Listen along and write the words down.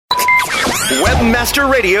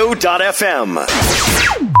Webmasterradio.fm.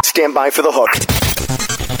 Stand by for the hook.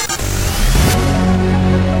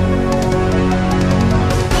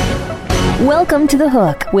 Welcome to The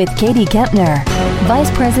Hook with Katie Kempner,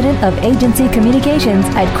 Vice President of Agency Communications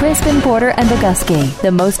at Crispin Porter & Bogusky,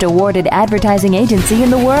 the most awarded advertising agency in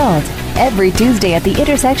the world. Every Tuesday at the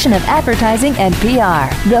intersection of advertising and PR,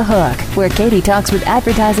 The Hook, where Katie talks with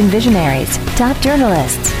advertising visionaries, top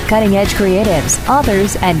journalists, cutting-edge creatives,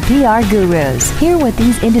 authors, and PR gurus. Hear what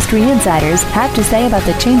these industry insiders have to say about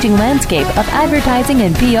the changing landscape of advertising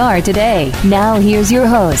and PR today. Now here's your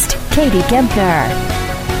host, Katie Kempner.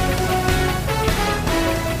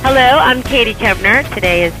 Hello, I'm Katie Kempner.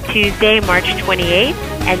 Today is Tuesday, March 28th,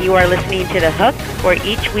 and you are listening to The Hook, where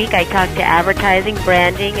each week I talk to advertising,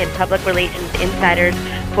 branding, and public relations insiders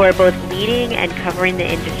who are both leading and covering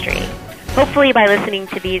the industry. Hopefully, by listening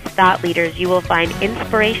to these thought leaders, you will find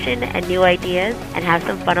inspiration and new ideas and have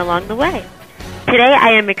some fun along the way. Today,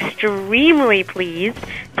 I am extremely pleased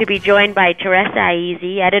to be joined by Teresa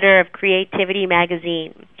Aizi, editor of Creativity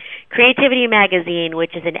Magazine. Creativity Magazine,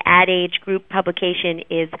 which is an Ad Age group publication,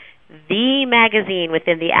 is the magazine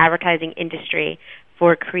within the advertising industry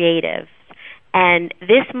for creatives. And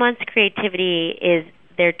this month's Creativity is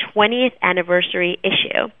their 20th anniversary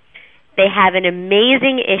issue. They have an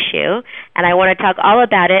amazing issue, and I want to talk all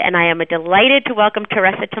about it, and I am delighted to welcome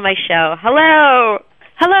Teresa to my show. Hello!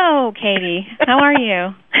 Hello, Katie. How are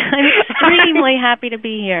you? I'm extremely happy to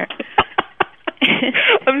be here.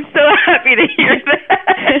 I'm so happy to hear that.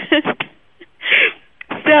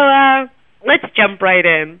 So let's jump right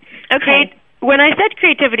in. Okay. When I said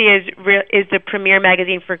Creativity is the premier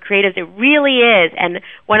magazine for creatives, it really is. And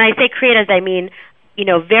when I say creatives, I mean,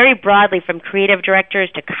 very broadly, from creative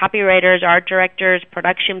directors to copywriters, art directors,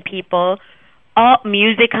 production people, all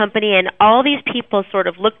music company, and all these people sort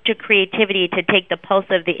of look to creativity to take the pulse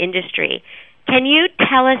of the industry. Can you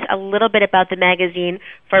tell us a little bit about the magazine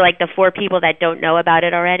for the 4 people that don't know about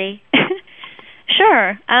it already?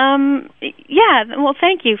 Sure. Well,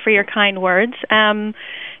 thank you for your kind words.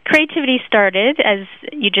 Creativity started, as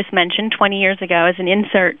you just mentioned, 20 years ago as an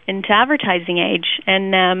insert into Advertising Age,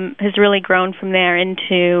 and has really grown from there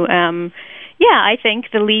into, I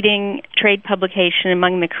think, the leading trade publication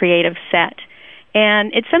among the creative set.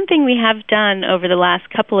 And it's something we have done over the last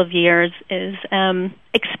couple of years is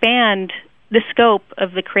expand the scope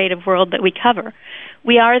of the creative world that we cover.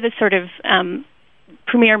 We are the sort of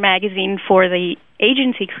premier magazine for the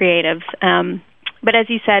agency creatives, but as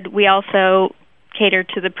you said, we also cater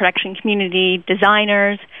to the production community,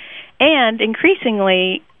 designers, and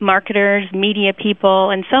increasingly marketers, media people,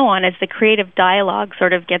 and so on, as the creative dialogue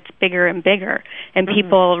sort of gets bigger and bigger, and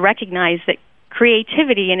people recognize that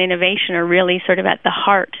creativity and innovation are really sort of at the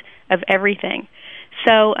heart of everything.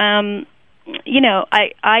 So,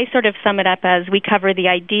 I sort of sum it up as we cover the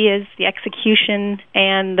ideas, the execution,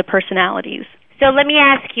 and the personalities. So let me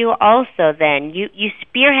ask you also then, you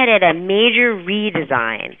spearheaded a major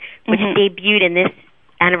redesign, which debuted in this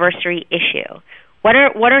anniversary issue. What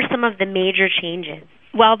are some of the major changes?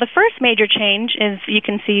 Well, the first major change is, you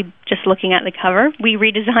can see just looking at the cover, we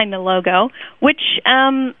redesigned the logo, which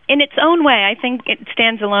in its own way, I think it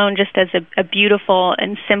stands alone just as a beautiful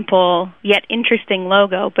and simple yet interesting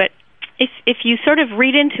logo. But if you sort of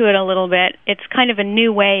read into it a little bit, it's kind of a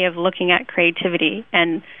new way of looking at creativity,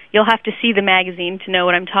 and you'll have to see the magazine to know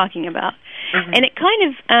what I'm talking about. And it kind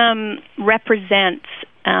of represents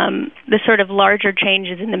the sort of larger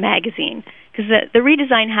changes in the magazine, because the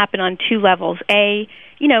redesign happened on 2 levels. A,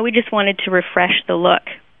 we just wanted to refresh the look,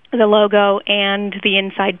 the logo, and the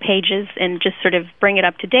inside pages, and just sort of bring it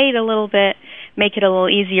up to date a little bit, make it a little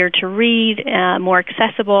easier to read, more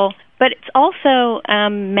accessible. But it's also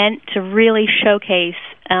meant to really showcase,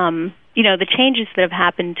 the changes that have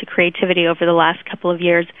happened to creativity over the last couple of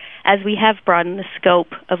years as we have broadened the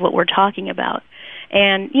scope of what we're talking about.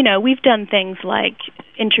 And, we've done things like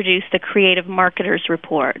introduce the Creative Marketers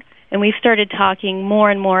Report, and we've started talking more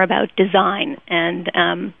and more about design and,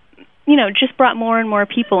 just brought more and more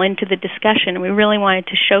people into the discussion. And we really wanted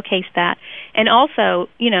to showcase that and also,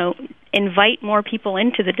 invite more people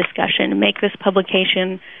into the discussion and make this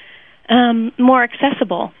publication more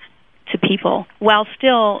accessible to people, while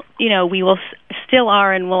still, we will still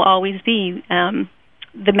are and will always be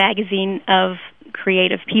the magazine of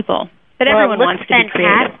creative people. But everyone wants to be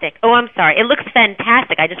creative. Oh, I'm sorry. It looks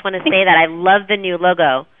fantastic. I just want to say that I love the new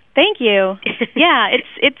logo. Thank you. Yeah,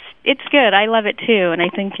 it's good. I love it too, and I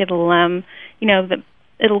think it'll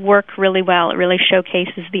it'll work really well. It really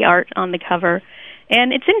showcases the art on the cover.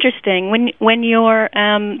 And it's interesting when your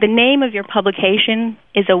the name of your publication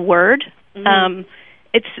is a word.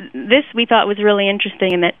 this we thought was really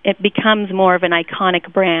interesting in that it becomes more of an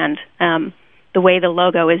iconic brand. The way the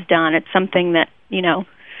logo is done, it's something that you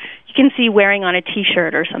can see wearing on a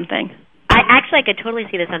T-shirt or something. I could totally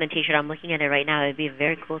see this on a T-shirt. I'm looking at it right now. It'd be a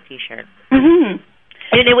very cool T-shirt. Mm-hmm.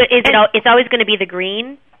 It's always going to be the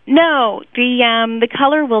green? No, the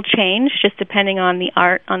color will change just depending on the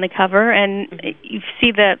art on the cover, and you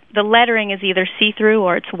see the lettering is either see-through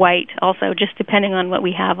or it's white. Also, just depending on what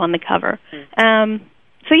we have on the cover.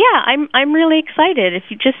 So yeah, I'm really excited.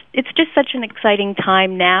 It's just such an exciting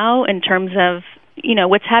time now in terms of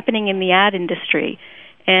what's happening in the ad industry.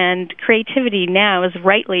 And creativity now is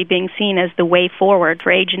rightly being seen as the way forward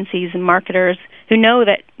for agencies and marketers who know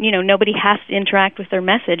that, nobody has to interact with their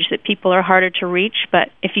message, that people are harder to reach.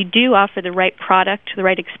 But if you do offer the right product, the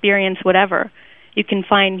right experience, whatever, you can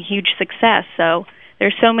find huge success. So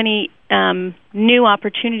there's so many new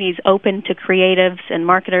opportunities open to creatives and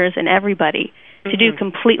marketers and everybody to do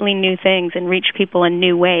completely new things and reach people in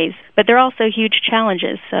new ways. But there are also huge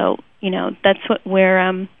challenges. So, that's what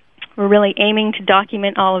we're really aiming to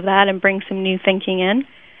document all of that and bring some new thinking in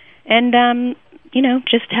and,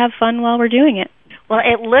 just have fun while we're doing it. Well,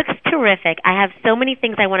 it looks terrific. I have so many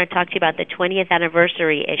things I want to talk to you about the 20th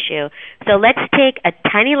anniversary issue. So let's take a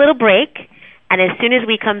tiny little break, and as soon as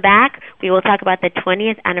we come back, we will talk about the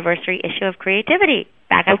 20th anniversary issue of Creativity.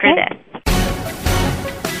 Back after this.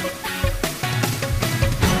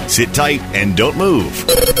 Sit tight and don't move.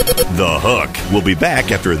 The Hook will be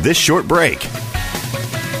back after this short break.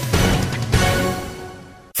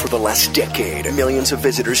 For the last decade, millions of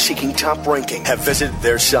visitors seeking top ranking have visited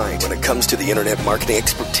their site. When it comes to the internet marketing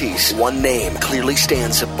expertise, one name clearly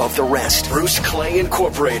stands above the rest. Bruce Clay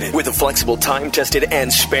Incorporated. With a flexible, time-tested, and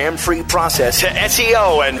spam-free process to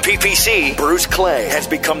SEO and PPC, Bruce Clay has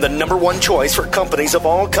become the #1 choice for companies of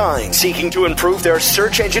all kinds seeking to improve their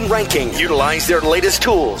search engine ranking. Utilize their latest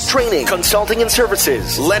tools, training, consulting, and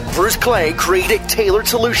services. Let Bruce Clay create a tailored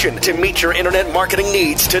solution to meet your internet marketing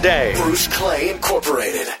needs today. Bruce Clay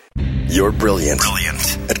Incorporated. You're brilliant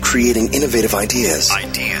at creating innovative ideas,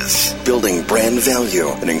 building brand value,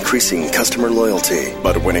 and increasing customer loyalty.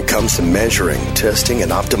 But when it comes to measuring, testing,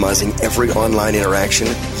 and optimizing every online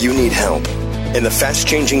interaction, you need help. In the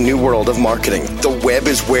fast-changing new world of marketing, the web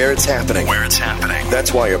is where it's happening.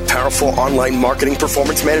 That's why a powerful online marketing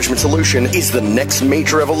performance management solution is the next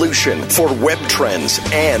major evolution for web trends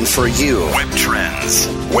and for you.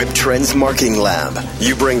 Web Trends Marketing Lab.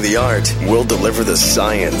 You bring the art, we'll deliver the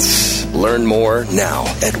science. Learn more now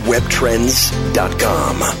at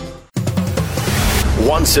webtrends.com.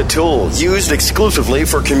 Once a tool used exclusively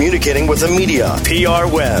for communicating with the media, PR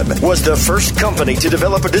Web was the first company to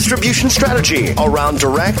develop a distribution strategy around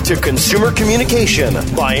direct-to-consumer communication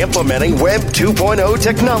by implementing Web 2.0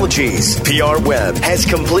 technologies. PR Web has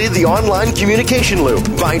completed the online communication loop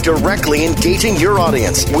by directly engaging your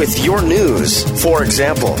audience with your news. For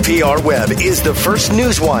example, PR Web is the first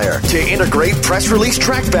newswire to integrate press release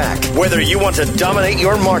trackback. Whether you want to dominate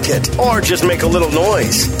your market or just make a little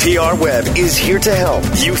noise, PR Web is here to help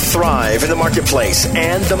you thrive in the marketplace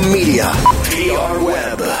and the media. PR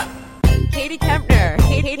Web. Katie Kempner.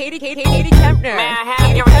 Katie Kempner. May I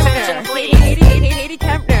have your attention, please? Katie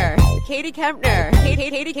Kempner. Katie Kempner.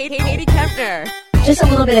 Katie Kempner. Just a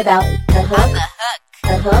little bit about the hook.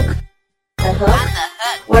 The hook.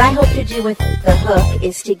 What I hope to do with the hook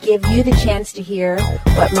is to give you the chance to hear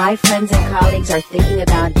what my friends and colleagues are thinking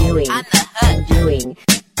about doing. Doing.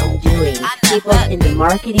 People in the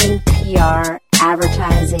marketing, PR,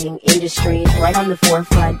 advertising industries right on the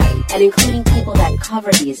forefront, and including people that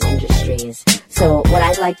cover these industries. So what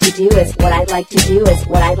I'd like to do is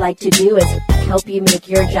help you make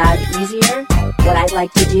your job easier. What I'd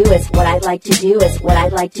like to do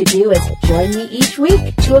is join me each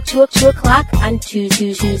week, 2 o'clock on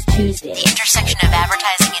Tuesday. The intersection of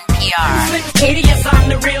advertising and PR. Slim Katie, yes, I'm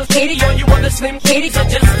the real Katie. All you other Slim Katies are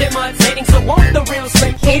just imitating. So won't the real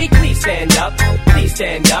Slim Katie please stand up? Please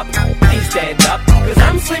stand up. Please stand up. Cause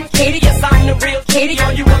I'm Slim Katie, yes, I'm the real Katie.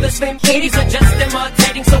 All you other Slim Katies are just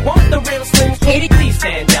imitating. So won't the real Slim Katie please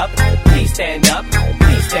stand up? Please stand up.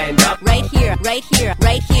 Please stand up. Right here.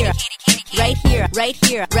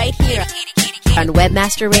 On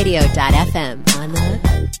webmasterradio.fm. On the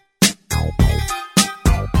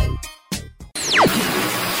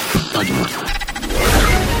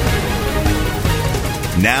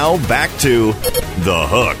Now back to The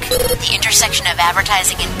Hook. The intersection of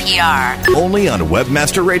advertising and PR. Only on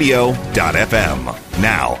webmasterradio.fm.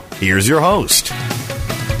 Now, here's your host.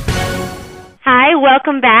 Hi,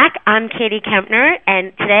 welcome back. I'm Katie Kempner,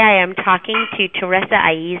 and today I am talking to Teresa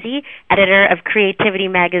Aizi, editor of Creativity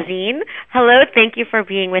Magazine. Hello, thank you for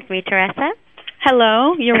being with me, Teresa.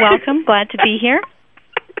 Hello, you're welcome. Glad to be here.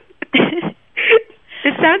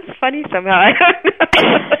 This sounds funny somehow. I don't know.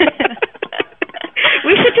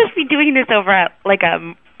 We should just be doing this over at like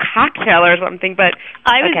a cocktail or something, but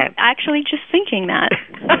I was actually just thinking that.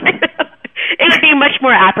 It would be much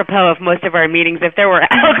more apropos of most of our meetings if there were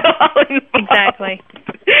alcohol involved. Exactly.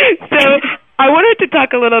 So I wanted to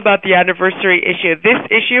talk a little about the anniversary issue. This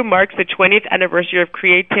issue marks the 20th anniversary of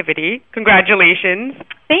creativity. Congratulations.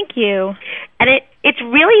 Thank you. And it's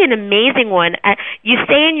really an amazing one. You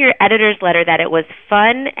say in your editor's letter that it was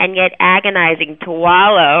fun and yet agonizing to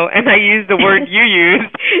wallow, and I use the word you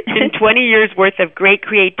used, in 20 years' worth of great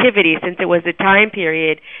creativity, since it was a time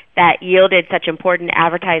period that yielded such important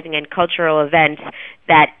advertising and cultural events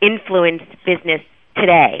that influence business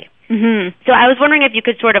today. Mm-hmm. So I was wondering if you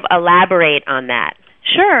could sort of elaborate on that.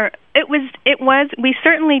 Sure. It was. We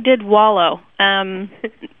certainly did wallow.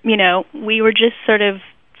 We were just sort of,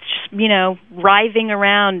 writhing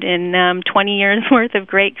around in 20 years worth of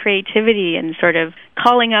great creativity and sort of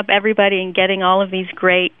calling up everybody and getting all of these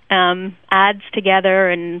great ads together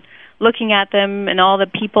and looking at them and all the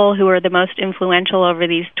people who are the most influential over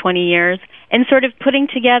these 20 years and sort of putting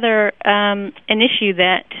together an issue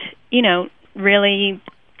that, really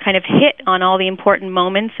kind of hit on all the important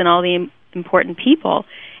moments and all the important people.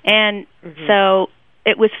 And so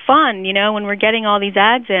it was fun, when we're getting all these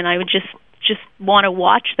ads in, I would just want to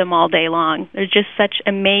watch them all day long. There's just such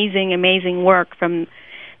amazing, amazing work from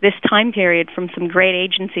this time period from some great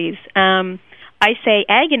agencies. I say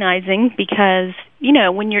agonizing because,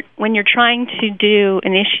 when you're trying to do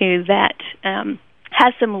an issue that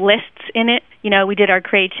has some lists in it. We did our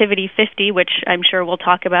Creativity 50, which I'm sure we'll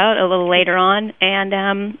talk about a little later on, and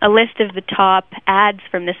a list of the top ads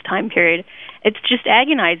from this time period. It's just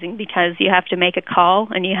agonizing because you have to make a call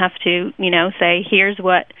and you have to, say, here's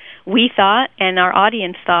what we thought and our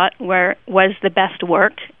audience thought was the best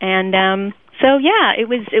work. And it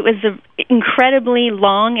was an incredibly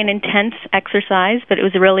long and intense exercise, but it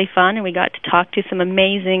was really fun, and we got to talk to some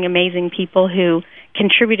amazing, amazing people who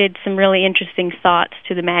contributed some really interesting thoughts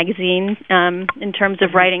to the magazine in terms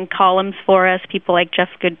of writing columns for us, people like Jeff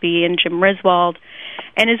Goodby and Jim Riswold.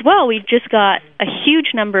 And as well, we've just got a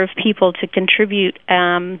huge number of people to contribute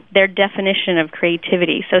their definition of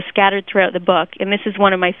creativity, so scattered throughout the book. And this is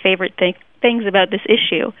one of my favorite things about this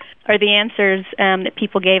issue, are the answers that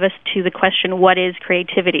people gave us to the question, what is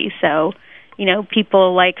creativity? So,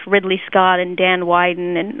 people like Ridley Scott and Dan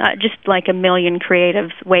Wyden and just like a million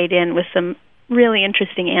creatives weighed in with some really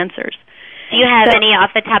interesting answers. Do you have any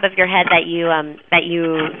off the top of your head that you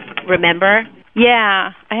remember?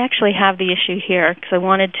 Yeah, I actually have the issue here because I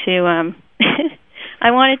wanted to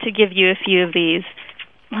give you a few of these.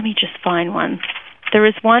 Let me just find one. There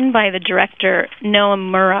was one by the director Noah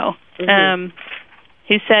Murrow,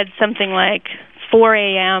 who said something like 4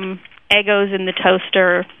 a.m., Eggos in the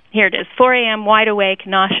toaster. Here it is. 4 a.m., wide awake,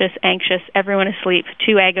 nauseous, anxious, everyone asleep,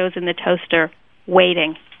 2 Eggos in the toaster,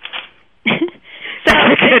 waiting. So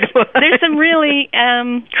there's some really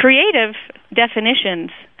creative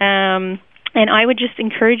definitions, and I would just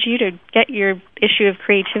encourage you to get your issue of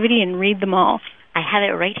Creativity and read them all. I have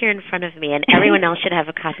it right here in front of me, and everyone else should have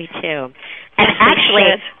a copy too. And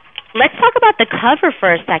actually, let's talk about the cover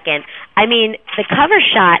for a second. I mean, the cover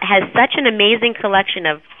shot has such an amazing collection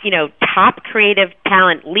of, top creative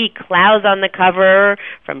talent. Lee Clow's on the cover,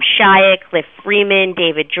 from Shia, Cliff Freeman,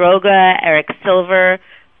 David Droga, Eric Silver,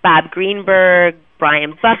 Bob Greenberg,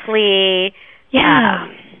 Brian Buckley,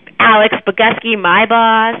 Alex Bogusky, my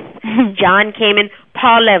boss, John Kamen,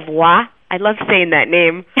 Paul Lavoie. I love saying that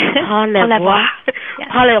name. Paul Lavoie.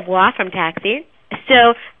 Paul Lavoie from Taxi.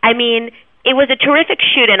 So, I mean, it was a terrific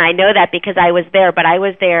shoot, and I know that because I was there, but I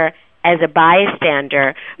was there as a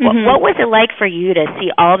bystander. What was it like for you to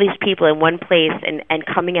see all these people in one place and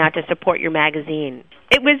coming out to support your magazine?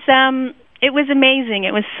 It was amazing.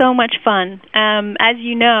 It was so much fun. As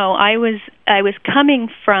you know, I was coming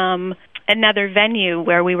from another venue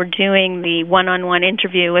where we were doing the one-on-one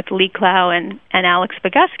interview with Lee Clow and Alex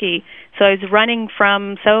Bogusky. So I was running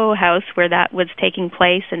from Soho House where that was taking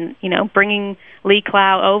place and, bringing Lee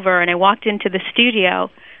Clow over. And I walked into the studio.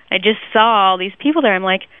 I just saw all these people there. I'm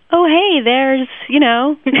like, oh, hey, there's,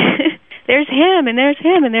 there's him and there's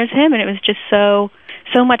him and there's him. And it was just so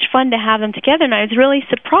much fun to have them together, and I was really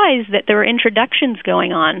surprised that there were introductions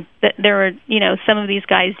going on, that there were, some of these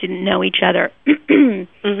guys didn't know each other.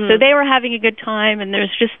 So they were having a good time, and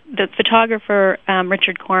there's just the photographer,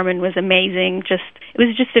 Richard Corman, was amazing. It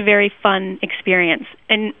was just a very fun experience.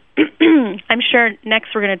 And I'm sure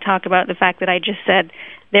next we're going to talk about the fact that I just said,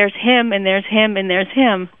 there's him, and there's him, and there's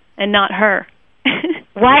him, and not her.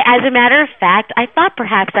 Why, as a matter of fact, I thought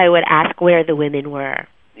perhaps I would ask where the women were.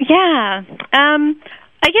 Yeah.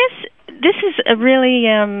 I guess this is a really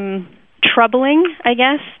troubling,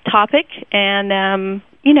 topic. And,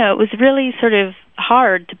 it was really sort of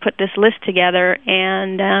hard to put this list together.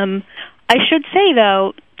 And I should say,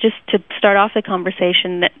 though, just to start off the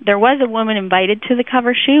conversation, that there was a woman invited to the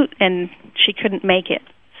cover shoot, and she couldn't make it.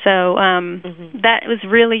 So that was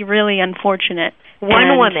really, really unfortunate.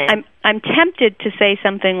 One woman. I'm tempted to say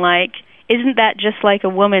something like, isn't that just like a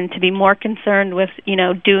woman to be more concerned with,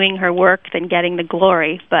 doing her work than getting the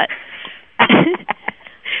glory? But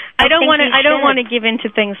I don't want to give into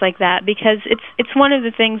things like that, because it's one of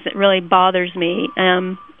the things that really bothers me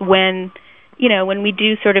when we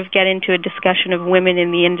do sort of get into a discussion of women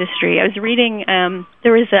in the industry. I was reading,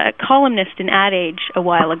 there was a columnist in Ad Age a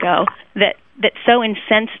while ago that so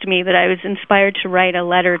incensed me that I was inspired to write a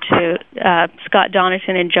letter to Scott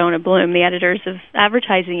Donaton and Jonah Bloom, the editors of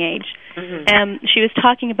Advertising Age. Mm-hmm. She was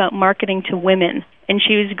talking about marketing to women, and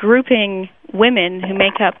she was grouping women who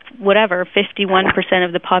make up 51%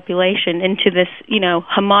 of the population into this,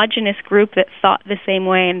 homogenous group that thought the same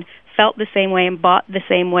way and felt the same way and bought the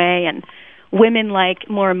same way, and women like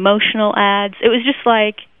more emotional ads. It was just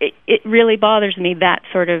like, it really bothers me, that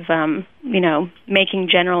sort of, making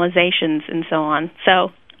generalizations and so on.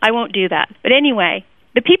 So I won't do that. But anyway,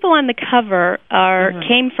 the people on the cover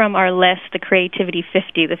came from our list, the Creativity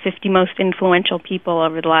 50, the 50 most influential people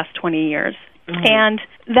over the last 20 years. Mm-hmm. And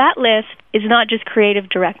that list is not just creative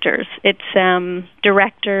directors. It's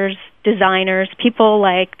directors, designers, people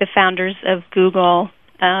like the founders of Google,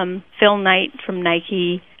 Phil Knight from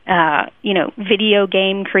Nike, video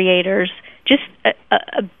game creators, just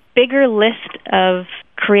a bigger list of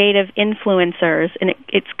creative influencers, and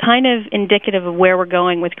it's kind of indicative of where we're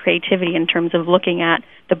going with creativity in terms of looking at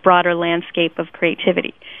the broader landscape of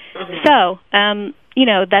creativity. Mm-hmm. So,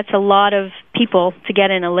 that's a lot of people to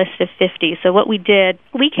get in a list of 50. So what we did,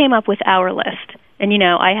 we came up with our list. And,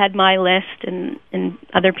 I had my list, and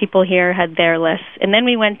other people here had their lists. And then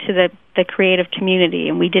we went to the creative community,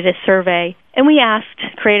 and we did a survey. And we asked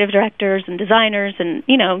creative directors and designers and,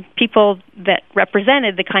 people that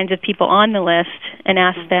represented the kinds of people on the list, and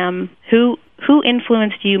asked them, who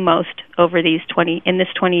influenced you most over in this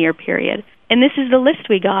 20-year period? And this is the list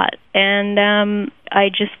we got. And I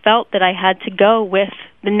just felt that I had to go with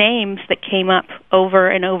the names that came up over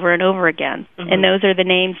and over and over again. Mm-hmm. And those are the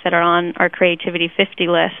names that are on our Creativity 50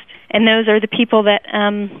 list. And those are the people that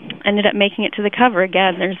ended up making it to the cover.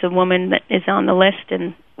 Again, there's a woman that is on the list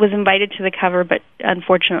and was invited to the cover, but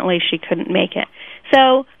unfortunately she couldn't make it.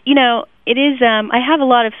 So, it is, I have a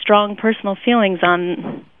lot of strong personal feelings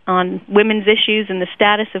on women's issues and the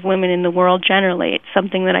status of women in the world generally. It's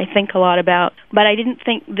something that I think a lot about, but I didn't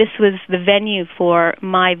think this was the venue for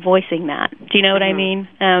my voicing that. Do you know what I mean?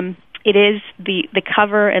 It is the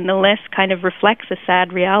cover, and the list kind of reflects a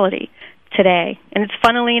sad reality today. And it's,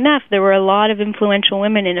 funnily enough, there were a lot of influential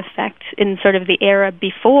women in effect in sort of the era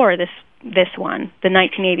before this one, the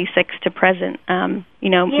 1986 to present,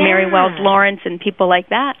 Mary Wells Lawrence and people like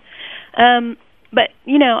that. But,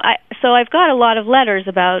 so I've got a lot of letters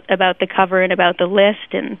about the cover and about the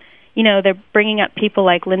list, and, they're bringing up people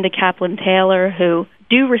like Linda Kaplan-Taylor, who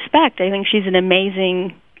do respect. I think she's an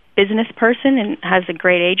amazing business person and has a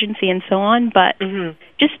great agency and so on, but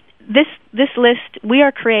just this list, we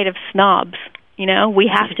are creative snobs,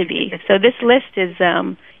 we have to be. So this list is,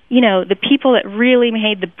 the people that really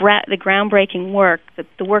made the groundbreaking work,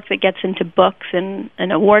 the work that gets into books and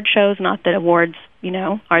award shows, not that awards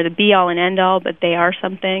are the be-all and end-all, but they are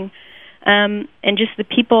something. And just the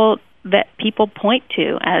people that people point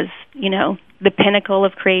to as, the pinnacle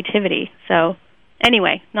of creativity. So,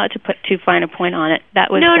 anyway, not to put too fine a point on it.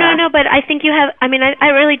 That was No, but I think you have, I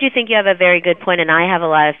really do think you have a very good point, and I have a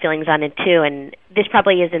lot of feelings on it, too. And this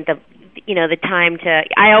probably isn't the time to,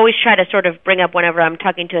 I always try to sort of bring up whenever I'm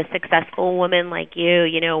talking to a successful woman like you,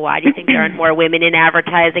 why do you think there aren't more women in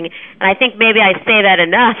advertising? And I think maybe I say that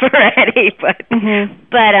enough already,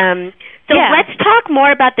 So let's talk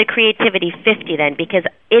more about the Creativity 50 then, because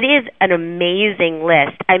it is an amazing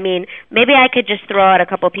list. Maybe I could just throw out a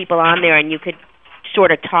couple people on there and you could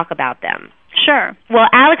sort of talk about them. Sure. Well,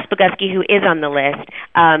 Alex Bogusky, who is on the list,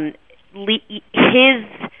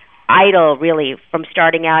 his idol, really, from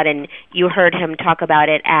starting out, and you heard him talk about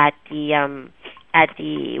it at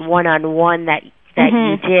the one-on-one that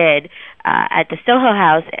you did at the Soho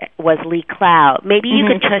House, was Lee Clow. Maybe you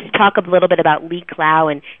could just talk a little bit about Lee Clow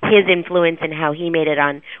and his influence and how he made it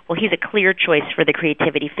on. Well, he's a clear choice for the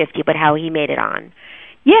Creativity 50, but how he made it on.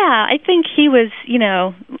 Yeah, I think he was,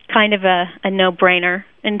 kind of a no-brainer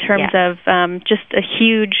in terms of just a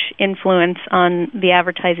huge influence on the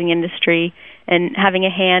advertising industry and having a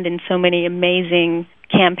hand in so many amazing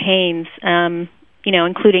campaigns,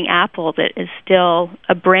 including Apple, that is still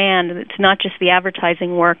a brand. It's not just the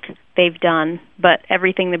advertising work they've done, but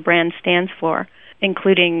everything the brand stands for,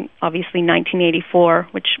 including, obviously, 1984,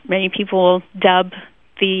 which many people will dub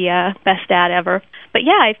the best ad ever. But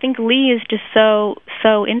yeah, I think Lee is just so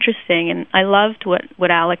interesting, and I loved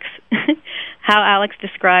what Alex, how Alex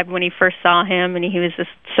described when he first saw him, and he was this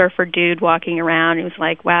surfer dude walking around. He was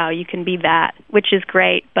like, wow, you can be that, which is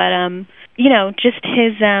great. But, just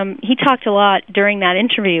his, he talked a lot during that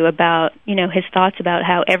interview about, his thoughts about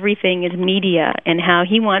how everything is media and how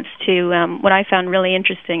he wants to, what I found really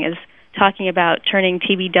interesting is talking about turning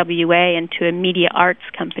TBWA into a media arts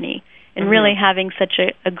company. And really having such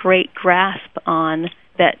a great grasp on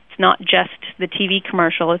that it's not just the TV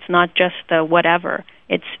commercial, it's not just the whatever,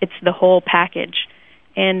 it's the whole package.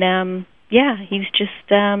 And he's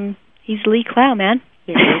just he's Lee Clow, man.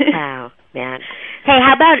 He's Lee Clow, man. Hey,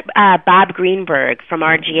 how about Bob Greenberg from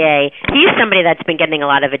RGA? He's somebody that's been getting a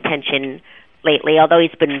lot of attention lately, although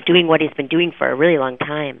he's been doing what he's been doing for a really long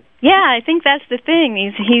time. Yeah, I think that's the thing.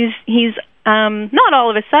 He's not all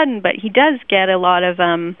of a sudden, but he does get a lot of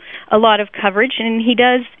coverage, and he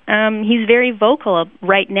does. He's very vocal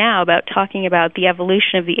right now about talking about the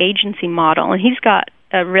evolution of the agency model, and he's got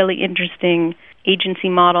a really interesting agency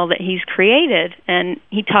model that he's created, and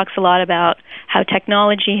he talks a lot about how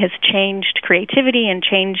technology has changed creativity and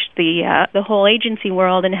changed the whole agency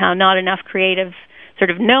world, and how not enough creatives sort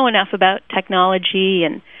of know enough about technology,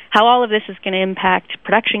 and how all of this is going to impact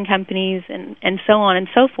production companies and so on and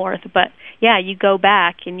so forth. But yeah, you go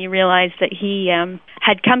back and you realize that he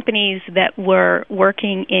had companies that were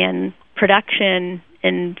working in production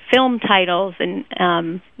and film titles, and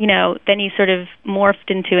then he sort of morphed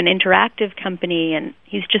into an interactive company, and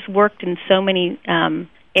he's just worked in so many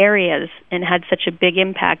areas and had such a big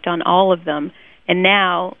impact on all of them. And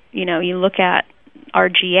now, you look at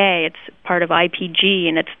RGA, it's part of IPG,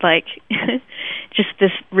 and it's like just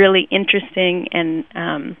this really interesting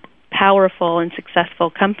and powerful and successful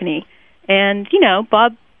company. And,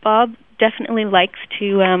 Bob definitely likes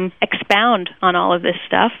to expound on all of this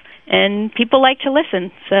stuff, and people like to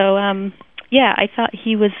listen. So, I thought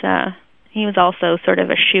he was also sort of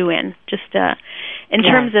a shoo-in, just in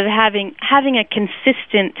terms of having a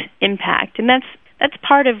consistent impact. And that's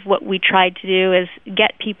part of what we tried to do, is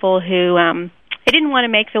get people who I didn't want to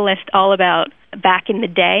make the list all about back in the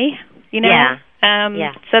day,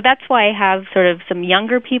 So that's why I have sort of some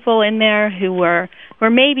younger people in there who were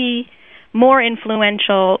maybe more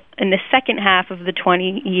influential in the second half of the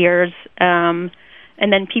 20 years, and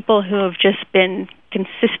then people who have just been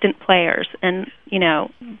consistent players, and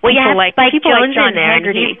people like Spike Jones John in there.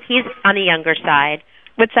 Haggerty. He's on the younger side.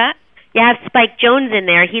 What's that? You have Spike Jones in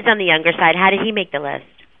there. He's on the younger side. How did he make the list?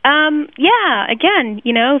 Again,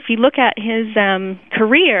 if you look at his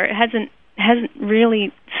career, it hasn't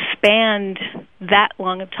really spanned that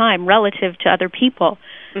long of time relative to other people.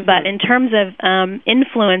 Mm-hmm. But in terms of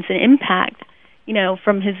influence and impact,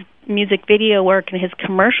 from his music video work and his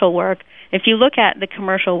commercial work, if you look at the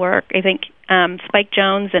commercial work, I think Spike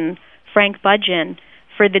Jones and Frank Budgeon,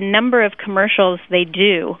 for the number of commercials they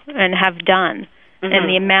do and have done, and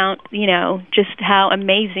the amount, just how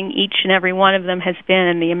amazing each and every one of them has been,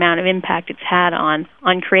 and the amount of impact it's had on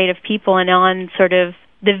creative people and on sort of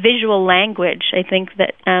the visual language. I think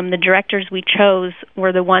that the directors we chose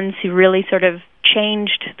were the ones who really sort of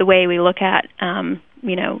changed the way we look at,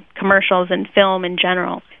 commercials and film in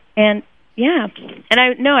general. And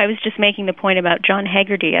I was just making the point about John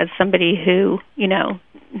Haggerty as somebody who,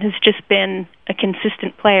 has just been a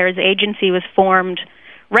consistent player. His agency was formed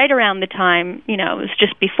right around the time, it was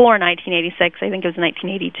just before 1986. I think it was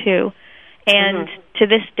 1982. And to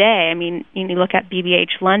this day, I mean, you look at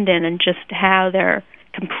BBH London and just how they're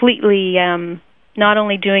completely not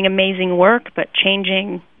only doing amazing work, but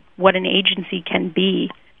changing what an agency can be.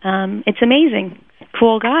 It's amazing.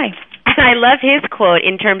 Cool guy. I love his quote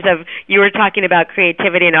in terms of, you were talking about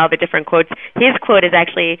creativity and all the different quotes. His quote is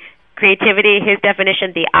actually, creativity, his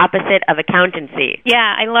definition, the opposite of accountancy.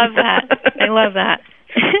 Yeah, I love that. I love that.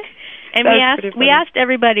 And we asked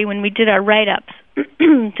everybody when we did our write-ups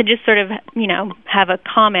to just sort of, have a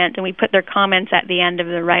comment, and we put their comments at the end of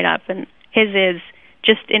the write-up. And his is,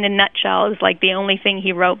 just in a nutshell, is like the only thing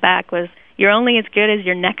he wrote back was, "You're only as good as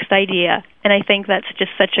your next idea." And I think that's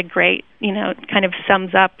just such a great, kind of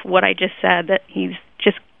sums up what I just said, that he's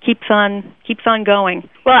just keeps on going.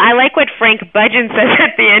 Well, I like what Frank Budgeon says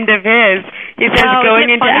at the end of his. He says going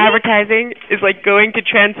into advertising is like going to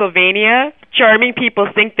Transylvania, charming people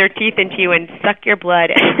sink their teeth into you and suck your blood,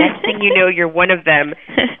 and next thing you know, you're one of them.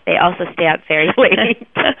 They also stay out very late.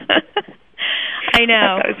 I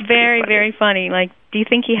know. Very, very funny. Like, do you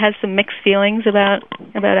think he has some mixed feelings about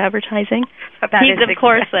advertising? He's, of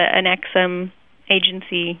course, an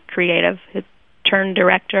ex-agency creative turned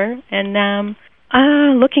director, and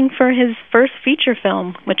looking for his first feature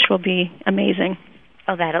film, which will be amazing.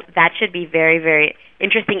 Oh, that should be very, very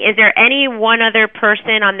interesting. Is there any one other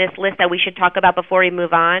person on this list that we should talk about before we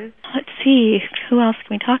move on? Let's see. Who else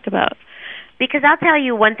can we talk about? Because I'll tell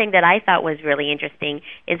you one thing that I thought was really interesting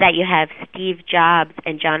is that you have Steve Jobs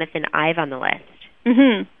and Jonathan Ive on the list.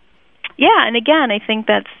 Mm-hmm. Yeah, and again, I think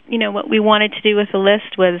that's, what we wanted to do with the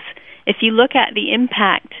list was, if you look at the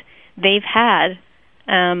impact they've had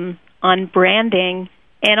on branding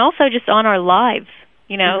and also just on our lives,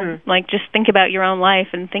 like just think about your own life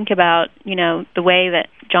and think about, the way that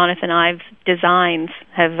Jonathan Ive's designs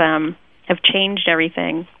have changed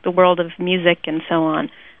everything, the world of music and so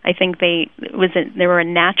on. I think they were a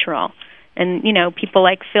natural. And, people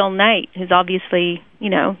like Phil Knight, who's obviously,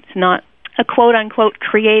 is not a quote-unquote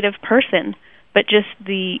creative person, but just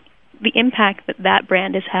the impact that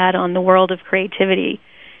brand has had on the world of creativity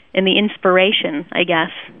and the inspiration, I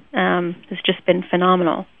guess, has just been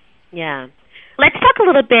phenomenal. Yeah. Let's talk a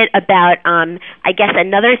little bit about, I guess,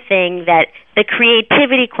 another thing, that the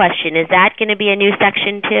creativity question. Is that going to be a new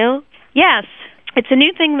section too? Yes. It's a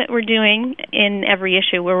new thing that we're doing in every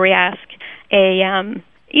issue where we ask a,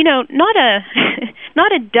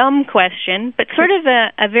 not a dumb question, but sort of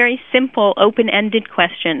a very simple, open-ended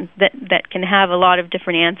question that can have a lot of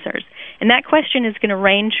different answers. And that question is going to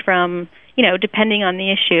range from, depending on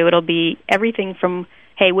the issue, it'll be everything from,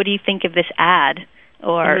 hey, what do you think of this ad?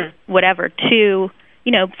 Or whatever, to,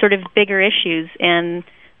 sort of bigger issues. And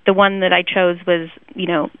the one that I chose was,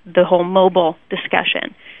 the whole mobile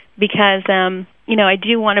discussion. Because, I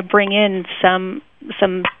do want to bring in some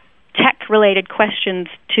tech-related questions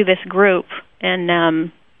to this group,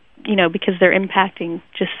 and, because they're impacting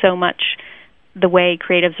just so much the way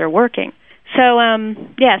creatives are working. So,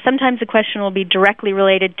 sometimes the question will be directly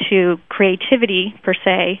related to creativity, per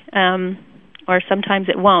se, or sometimes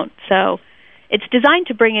it won't. So it's designed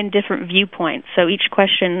to bring in different viewpoints. So each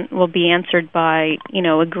question will be answered by,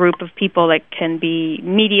 a group of people that can be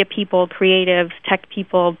media people, creatives, tech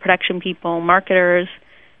people, production people, marketers,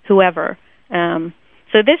 whoever.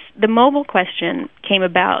 So the mobile question came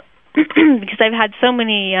about because I've had so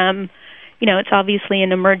many, it's obviously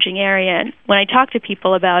an emerging area. And when I talk to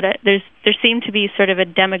people about it, there seemed to be sort of a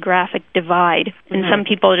demographic divide. And some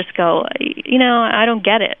people just go, I don't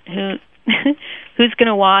get it. Who's going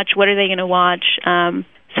to watch? What are they going to watch?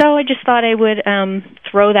 So I just thought I would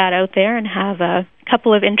throw that out there and have a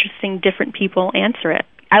couple of interesting different people answer it.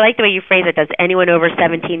 I like the way you phrase it. Does anyone over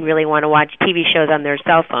 17 really want to watch TV shows on their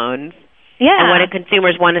cell phones? Yeah. And what do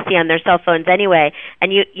consumers want to see on their cell phones anyway?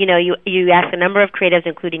 And you asked a number of creatives,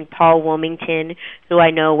 including Paul Wilmington, who I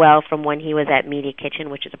know well from when he was at Media Kitchen,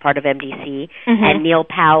 which is a part of MDC, and Neil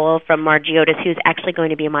Powell from Margiotis, who's actually going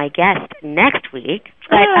to be my guest next week.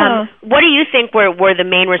 But what do you think were the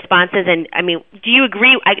main responses? And, I mean, do you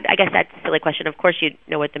agree? I guess that's a silly question. Of course you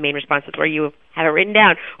know what the main responses were. You have it written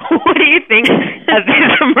down. What do you think of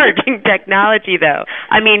this emerging technology, though?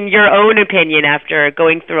 I mean, your own opinion after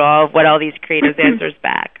going through all these creatives answers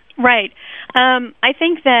back. Right. I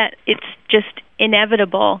think that it's just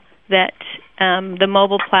inevitable that the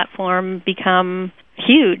mobile platform become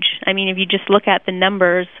huge. I mean, if you just look at the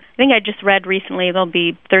numbers, I think I just read recently there'll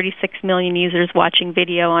be 36 million users watching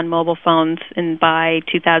video on mobile phones by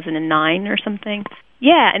 2009 or something.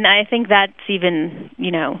 Yeah, and I think that's even,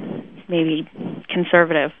 maybe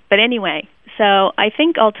conservative. But anyway, so I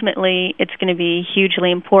think ultimately it's going to be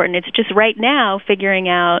hugely important. It's just right now figuring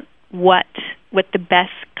out what the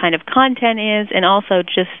best kind of content is, and also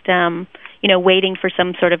just waiting for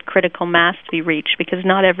some sort of critical mass to be reached, because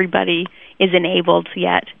not everybody is enabled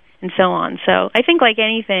yet, and so on. So I think, like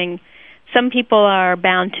anything, some people are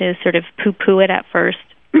bound to sort of poo-poo it at first,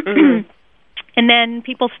 and then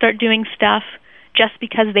people start doing stuff just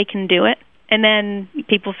because they can do it, and then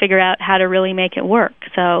people figure out how to really make it work.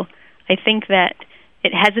 So I think that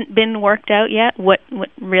it hasn't been worked out yet what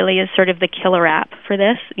really is sort of the killer app for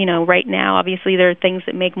this. Right now, obviously, there are things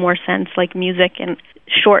that make more sense, like music and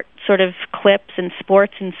short sort of clips and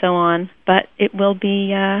sports and so on, but it will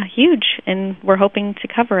be huge, and we're hoping to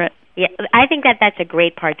cover it. Yeah, I think that's a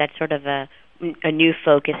great part. That's sort of a new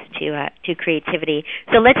focus to creativity.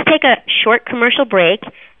 So let's take a short commercial break,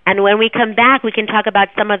 And when we come back, we can talk about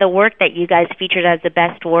some of the work that you guys featured as the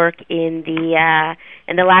best work in the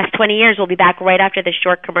last 20 years. We'll be back right after this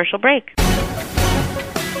short commercial break.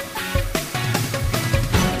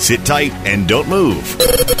 Sit tight and don't move.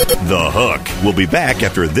 The Hook will be back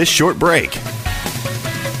after this short break.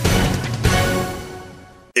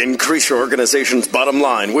 Increase your organization's bottom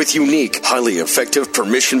line with unique, highly effective,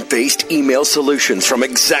 permission-based email solutions from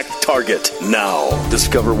ExactTarget. Now,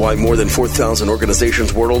 discover why more than 4,000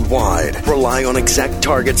 organizations worldwide rely on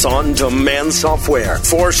ExactTarget's on-demand software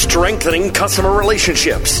for strengthening customer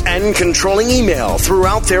relationships and controlling email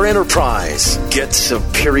throughout their enterprise. Get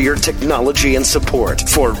superior technology and support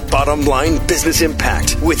for bottom-line business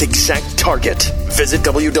impact with ExactTarget. Visit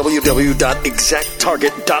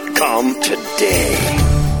www.exacttarget.com today.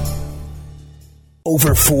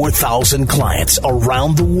 Over 4,000 clients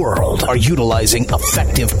around the world are utilizing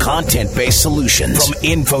effective content-based solutions from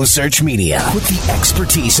InfoSearch Media with the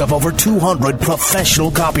expertise of over 200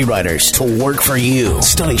 professional copywriters to work for you.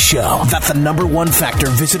 Studies show that the number one factor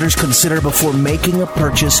visitors consider before making a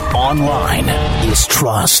purchase online is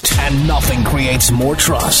trust. And nothing creates more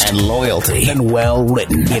trust and loyalty than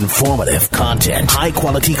well-written, informative content.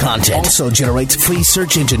 High-quality content also generates free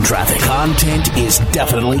search engine traffic. Content is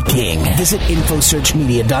definitely king. Visit InfoSearchMedia.com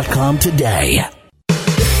today.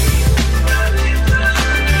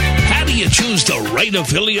 How do you choose the right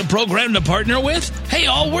affiliate program to partner with? Hey,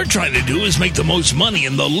 all we're trying to do is make the most money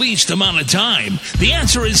in the least amount of time. The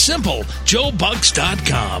answer is simple.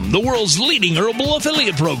 JoeBucks.com, the world's leading herbal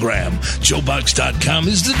affiliate program. JoeBucks.com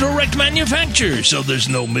is the direct manufacturer, so there's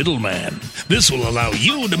no middleman. This will allow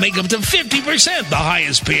you to make up to 50% the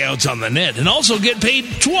highest payouts on the net and also get paid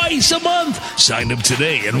twice a month. Sign up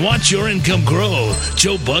today and watch your income grow.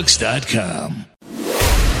 JoeBucks.com.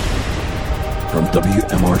 From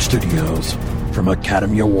WMR Studios, from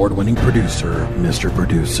Academy Award-winning producer, Mr.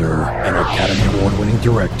 Producer, and Academy Award-winning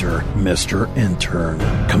director, Mr. Intern,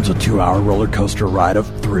 comes a 2-hour roller coaster ride of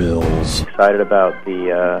thrills. Excited about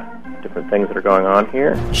the different things that are going on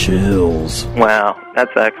here. Chills. Wow,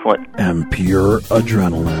 that's excellent. And pure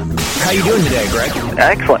adrenaline. How you doing today, Greg?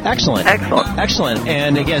 Excellent. Excellent. Excellent. Excellent.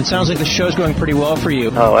 And again, sounds like the show's going pretty well for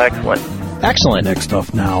you. Oh, excellent. Excellent. Next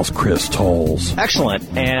Stuff Now's Chris Tolles.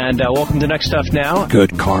 Excellent. And welcome to Next Stuff Now.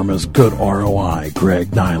 Good Karma's Good ROI,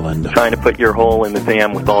 Greg Nyland. Trying to put your hole in the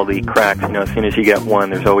dam with all the cracks. You know, as soon as you get one,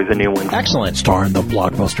 there's always a new one. Excellent. Starring the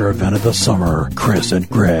blockbuster event of the summer, Chris and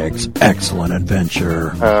Greg's Excellent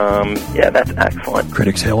Adventure. Yeah, that's excellent.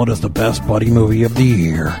 Critics hail it as the best buddy movie of the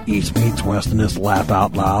year. East meets West in this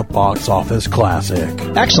laugh-out-loud box office classic.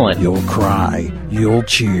 Excellent. You'll cry. You'll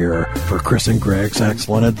cheer for Chris and Greg's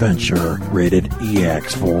Excellent Adventure. Rated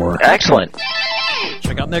EX4. Excellent.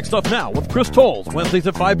 Check out Next Stuff Now with Chris Tolles, Wednesdays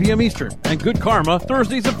at 5 p.m. Eastern, and Good Karma,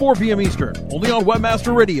 Thursdays at 4 p.m. Eastern, only on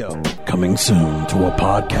Webmaster Radio. Coming soon to a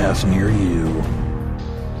podcast near you.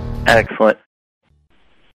 Excellent.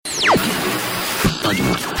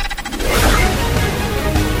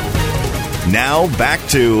 Now back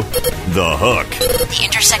to The Hook. The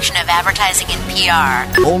intersection of advertising and PR.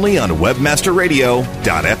 Only on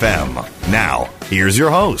WebmasterRadio.fm. Now, here's your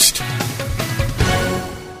host.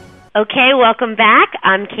 Okay, welcome back.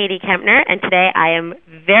 I'm Katie Kempner, and today I am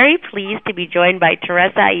very pleased to be joined by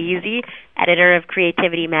Teresa Aizi, editor of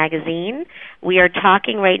Creativity Magazine. We are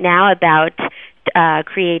talking right now about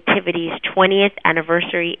Creativity's 20th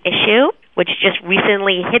anniversary issue, which just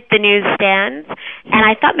recently hit the newsstands. And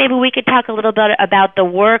I thought maybe we could talk a little bit about the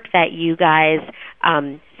work that you guys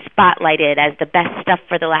spotlighted as the best stuff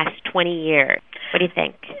for the last 20 years. What do you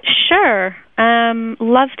think? Sure.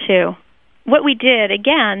 Love to. What we did,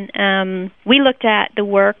 again, we looked at the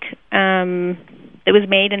work that was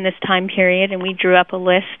made in this time period, and we drew up a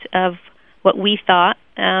list of what we thought,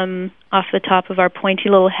 off the top of our pointy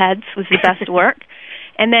little heads, was the best work.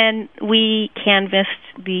 And then we canvassed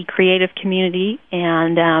the creative community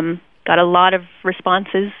and got a lot of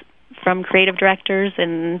responses from creative directors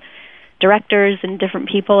and different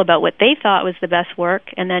people about what they thought was the best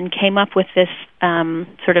work, and then came up with this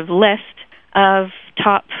sort of list of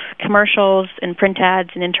top commercials and print ads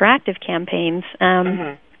and interactive campaigns.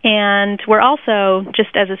 And we're also,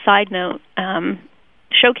 just as a side note,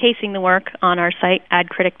 showcasing the work on our site,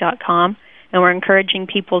 adcritic.com, and we're encouraging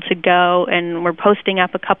people to go, and we're posting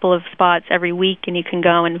up a couple of spots every week, and you can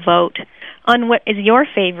go and vote on what is your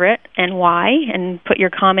favorite and why, and put your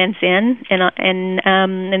comments in. And in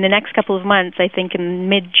the next couple of months, I think in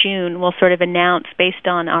mid-June, we'll sort of announce, based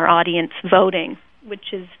on our audience voting,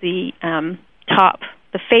 which is the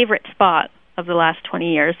favorite spot of the last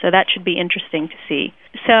 20 years, so that should be interesting to see.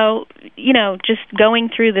 So, just going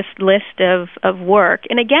through this list of work,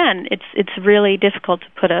 and again, it's really difficult to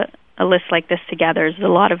put a list like this together. There's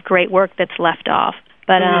a lot of great work that's left off.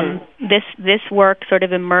 But this work sort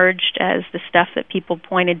of emerged as the stuff that people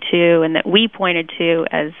pointed to and that we pointed to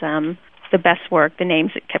as the best work, the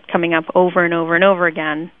names that kept coming up over and over and over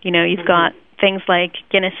again. You've got things like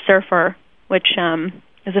Guinness Surfer, which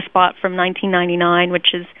is a spot from 1999,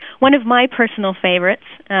 which is one of my personal favorites.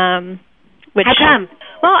 How come?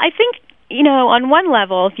 Well, I think, on one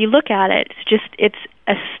level, if you look at it, it's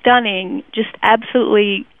a stunning, just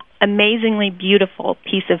absolutely amazingly beautiful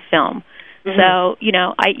piece of film. Mm-hmm. So,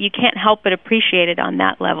 you can't help but appreciate it on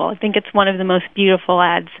that level. I think it's one of the most beautiful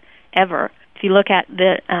ads ever. If you look at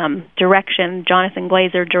the direction Jonathan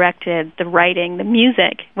Glazer directed, the writing, the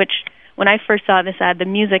music, which when I first saw this ad, the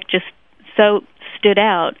music just so stood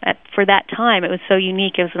out. For that time, it was so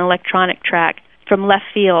unique. It was an electronic track from left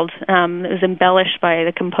field. It was embellished by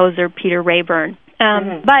the composer Peter Rayburn.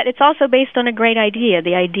 But it's also based on a great idea,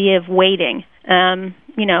 the idea of waiting.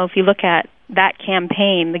 If you look at that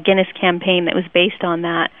campaign, the Guinness campaign that was based on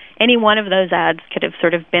that, any one of those ads could have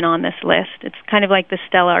sort of been on this list. It's kind of like the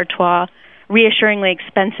Stella Artois reassuringly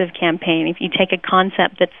expensive campaign. If you take a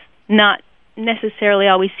concept that's not necessarily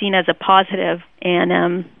always seen as a positive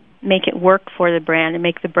and make it work for the brand and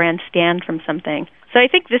make the brand stand from something. So I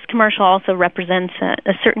think this commercial also represents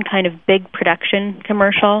a certain kind of big production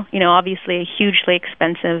commercial, obviously a hugely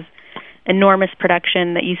expensive, enormous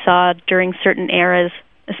production that you saw during certain eras,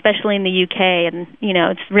 especially in the UK, and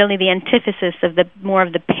it's really the antithesis of more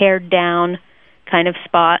of the pared down kind of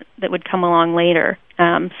spot that would come along later.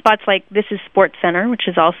 Spots like This Is Sports Center, which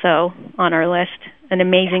is also on our list, an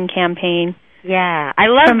amazing campaign. Yeah, I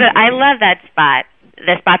love that spot.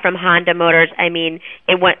 The spot from Honda Motors. I mean,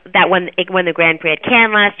 it won the Grand Prix at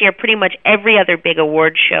Cannes last year. Pretty much every other big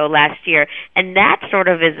award show last year, and that sort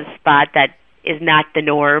of is a spot that is not the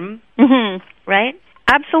norm, right?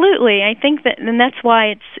 Absolutely. I think that, and that's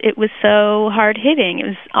why it was so hard hitting. It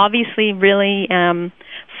was obviously really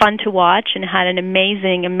fun to watch and had an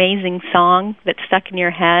amazing song that stuck in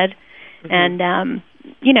your head, and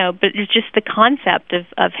but it's just the concept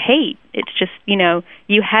of hate. It's just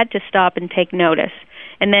you had to stop and take notice,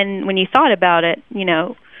 and then when you thought about it,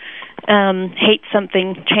 hate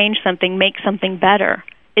something, change something, make something better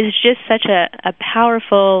is just such a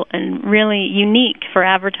powerful and really unique for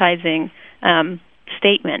advertising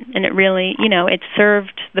statement, and it really, it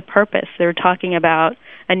served the purpose. They were talking about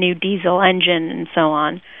a new diesel engine and so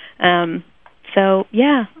on. I'm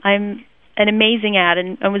an amazing ad,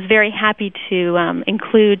 and I was very happy to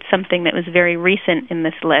include something that was very recent in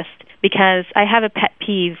this list, because I have a pet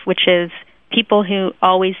peeve, which is people who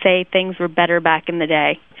always say things were better back in the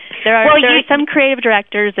day. There are some creative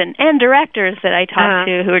directors and directors that I talk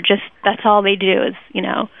to who are just, that's all they do is,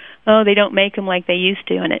 they don't make them like they used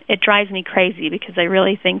to, and it drives me crazy, because I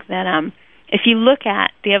really think that if you look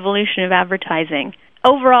at the evolution of advertising,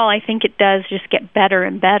 overall I think it does just get better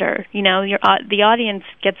and better. The audience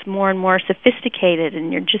gets more and more sophisticated,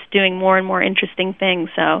 and you're just doing more and more interesting things.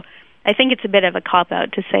 So I think it's a bit of a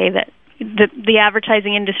cop-out to say that the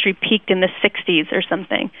advertising industry peaked in the 60s or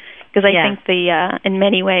something, because I think in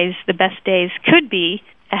many ways the best days could be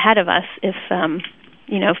ahead of us if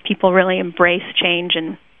people really embrace change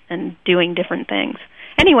and doing different things.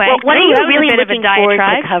 Anyway, what are you really looking forward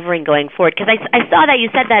to covering going forward? Because I saw that you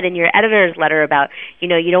said that in your editor's letter about, you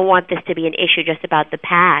don't want this to be an issue just about the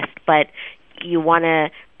past, but you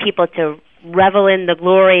want people to revel in the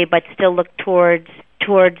glory but still look towards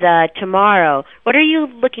tomorrow. What are you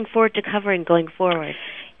looking forward to covering going forward?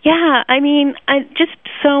 Yeah, I mean, just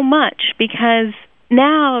so much, because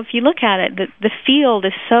now if you look at it, the field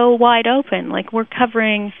is so wide open. Like, we're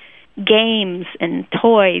covering games and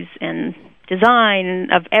toys and design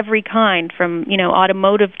of every kind, from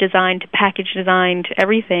automotive design to package design to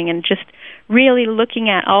everything, and just really looking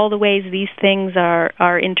at all the ways these things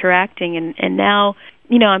are interacting. And now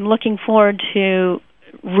I'm looking forward to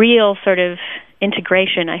real sort of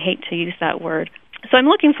integration. I hate to use that word. So I'm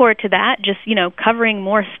looking forward to that, just covering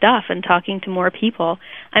more stuff and talking to more people.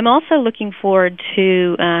 I'm also looking forward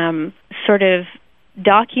to sort of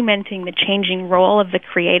documenting the changing role of the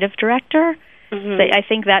creative director. Mm-hmm. I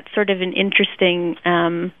think that's sort of an interesting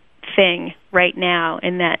thing right now,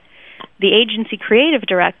 in that the agency creative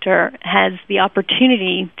director has the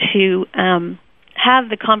opportunity to have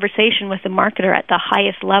the conversation with the marketer at the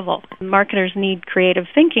highest level. Marketers need creative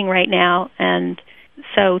thinking right now, and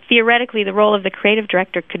so theoretically the role of the creative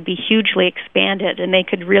director could be hugely expanded, and they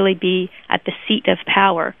could really be at the seat of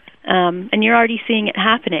power. And you're already seeing it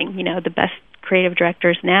happening. The best creative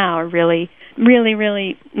directors now are really really,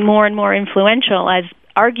 really more and more influential, as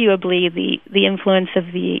arguably the influence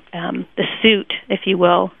of the suit, if you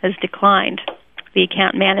will, has declined. The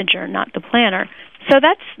account manager, not the planner. So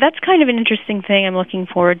that's kind of an interesting thing I'm looking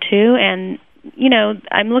forward to, and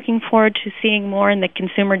I'm looking forward to seeing more in the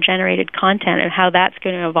consumer-generated content and how that's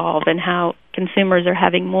going to evolve, and how consumers are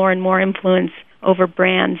having more and more influence over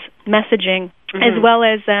brands' messaging, as well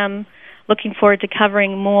as looking forward to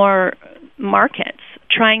covering more markets,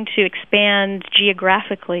 trying to expand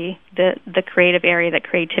geographically the creative area that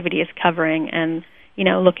creativity is covering, and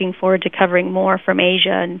looking forward to covering more from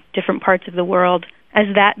Asia and different parts of the world as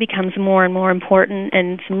that becomes more and more important,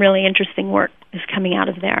 and some really interesting work is coming out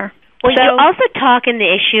of there. Well, you also talk in the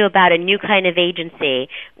issue about a new kind of agency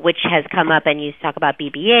which has come up, and you talk about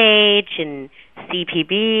BBH and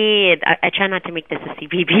CPB. And I try not to make this a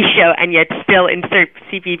CPB show, and yet still insert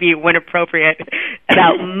CPB when appropriate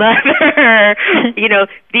about Mother.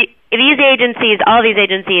 These agencies, all these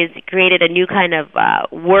agencies, created a new kind of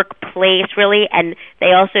workplace, really, and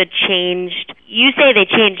they also changed. You say they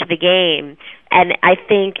changed the game, and I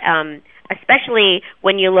think. Especially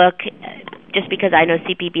when you look, just because I know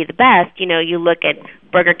CPB the best, you look at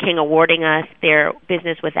Burger King awarding us their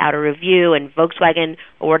business without a review, and Volkswagen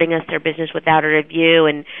awarding us their business without a review,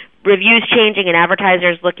 and reviews changing, and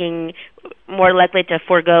advertisers looking more likely to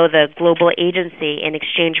forego the global agency in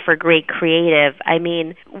exchange for great creative. I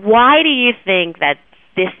mean, why do you think that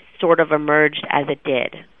this sort of emerged as it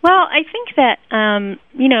did? Well, I think that,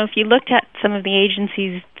 if you looked at some of the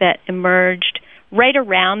agencies that emerged right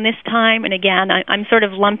around this time, and again, I'm sort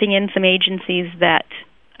of lumping in some agencies that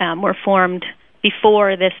were formed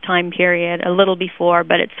before this time period, a little before,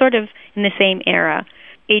 but it's sort of in the same era.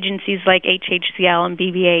 Agencies like HHCL and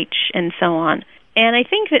BBH and so on. And I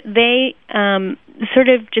think that they sort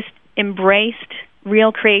of just embraced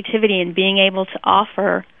real creativity and being able to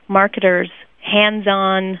offer marketers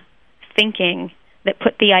hands-on thinking that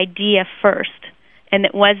put the idea first, and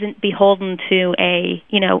that wasn't beholden to a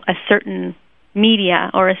certain media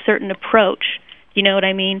or a certain approach. You know what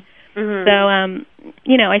I mean? Mm-hmm. So,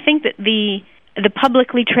 I think that the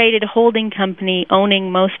publicly traded holding company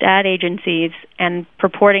owning most ad agencies and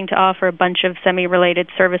purporting to offer a bunch of semi-related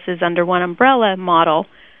services under one umbrella model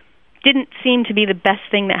didn't seem to be the best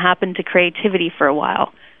thing that happened to creativity for a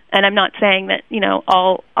while. And I'm not saying that,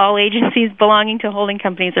 all agencies belonging to holding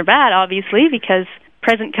companies are bad, obviously, because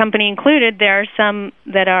present company included, there are some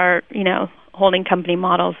that are, holding company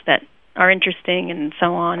models that are interesting and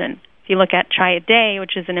so on. And if you look at Try a Day,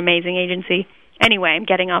 which is an amazing agency. Anyway, I'm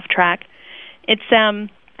getting off track. It's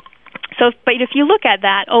but if you look at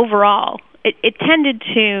that overall, it tended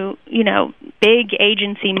to, big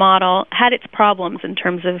agency model had its problems in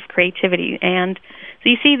terms of creativity. And so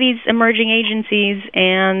you see these emerging agencies,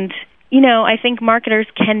 and, I think marketers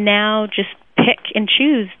can now just pick and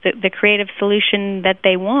choose the creative solution that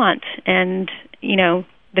they want. And,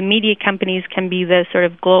 the media companies can be the sort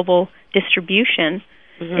of global distribution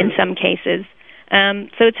in some cases.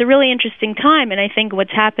 So it's a really interesting time, and I think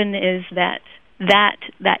what's happened is that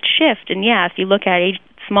shift, and if you look at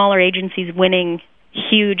smaller agencies winning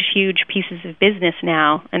huge pieces of business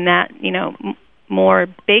now, and that, more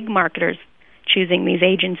big marketers choosing these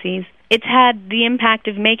agencies, it's had the impact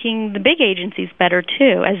of making the big agencies better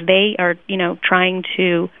too, as they are, trying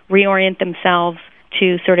to reorient themselves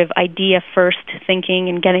to sort of idea-first thinking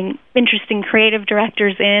and getting interesting creative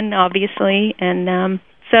directors in, obviously. And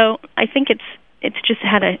so I think it's just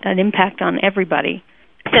had an impact on everybody.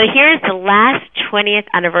 So here's the last 20th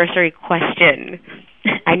anniversary question.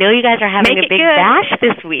 I know you guys are having a big bash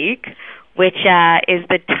this week, which is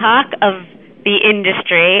the talk of the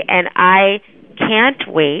industry, and I can't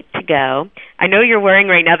wait to go. I know you're worrying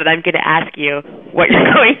right now that I'm going to ask you what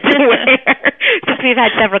you're going to wear, since we've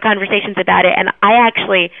had several conversations about it. And I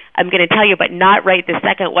actually am going to tell you, but not right this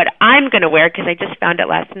second, what I'm going to wear, because I just found it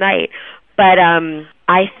last night. But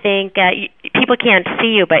I think people can't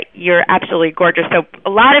see you, but you're absolutely gorgeous. So a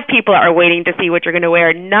lot of people are waiting to see what you're going to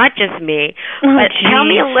wear, not just me. But tell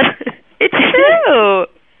me a little. It's true.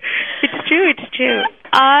 It's true.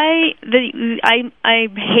 I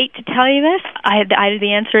hate to tell you this.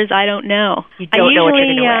 The answer is I don't know. You don't know what you're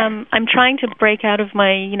going to wear. I'm trying to break out of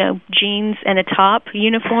my jeans and a top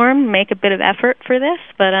uniform, make a bit of effort for this,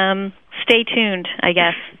 but stay tuned, I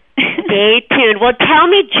guess. Stay tuned. Well, tell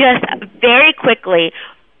me just very quickly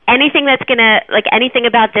anything that's anything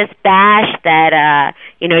about this bash that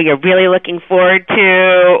you're really looking forward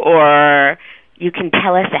to, or you can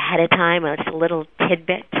tell us ahead of time, or just a little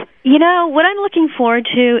tidbit. What I'm looking forward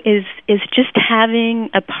to is just having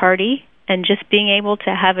a party and just being able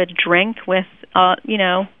to have a drink with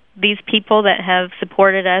these people that have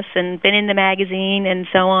supported us and been in the magazine and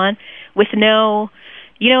so on with no,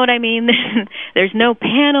 you know what I mean? There's no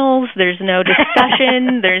panels, there's no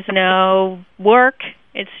discussion, there's no work.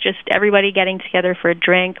 It's just everybody getting together for a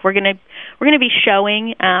drink. We're gonna be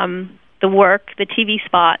showing the work, the TV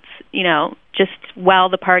spots, just while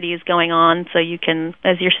the party is going on. So you can,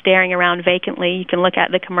 as you're staring around vacantly, you can look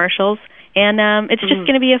at the commercials. And it's just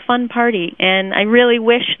going to be a fun party. And I really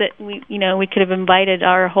wish that we could have invited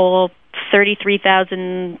our whole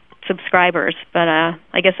 33,000 subscribers. But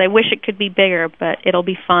I guess I wish it could be bigger, but it'll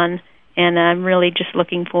be fun. And I'm really just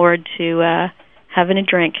looking forward to having a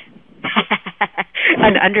drink.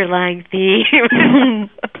 An underlying theme.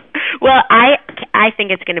 Well, I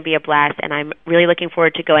think it's going to be a blast, and I'm really looking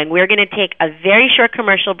forward to going. We're going to take a very short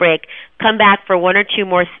commercial break, come back for one or two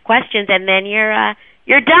more questions, and then you're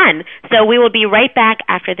done. So we will be right back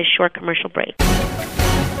after this short commercial break.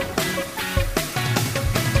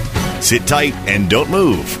 Sit tight and don't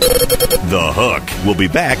move. The Hook will be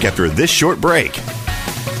back after this short break.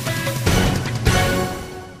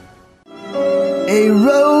 A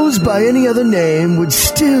rose by any other name would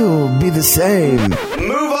still be the same.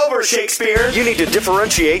 Move over, Shakespeare. You need to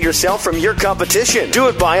differentiate yourself from your competition. Do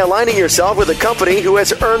it by aligning yourself with a company who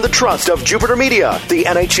has earned the trust of Jupiter Media, the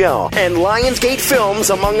NHL, and Lionsgate Films,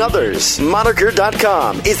 among others.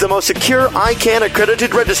 Moniker.com is the most secure ICANN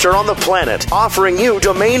accredited register on the planet, offering you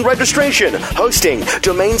domain registration, hosting,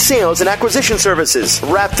 domain sales, and acquisition services.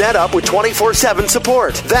 Wrap that up with 24/7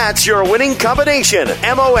 support. That's your winning combination.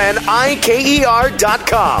 MONIKER.com.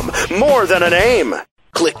 More than a name.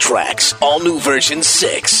 ClickTracks, all new version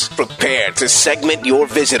 6. Prepare to segment your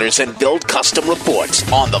visitors and build custom reports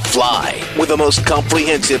on the fly with the most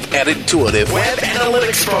comprehensive and intuitive web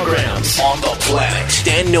analytics programs on the planet.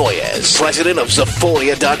 Dan Noyes, president of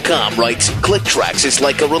Zephoria.com, writes, ClickTracks is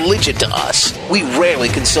like a religion to us. We rarely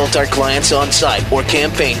consult our clients on site or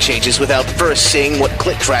campaign changes without first seeing what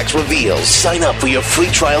ClickTracks reveals. Sign up for your free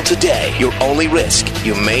trial today. Your only risk,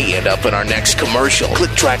 you may end up in our next commercial.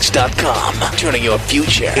 ClickTracks.com, turning your future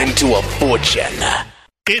into a fortune.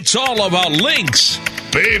 It's all about links,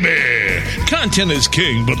 baby. Content is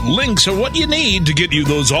king, but links are what you need to get you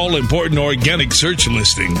those all-important organic search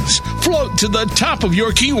listings. Float to the top of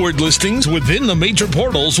your keyword listings within the major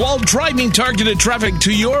portals while driving targeted traffic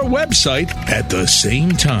to your website at the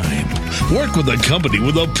same time. Work with a company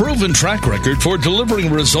with a proven track record for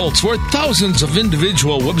delivering results for thousands of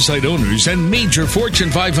individual website owners and major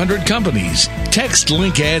Fortune 500 companies.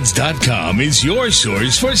 TextLinkAds.com is your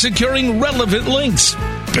source for securing relevant links.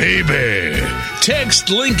 Baby,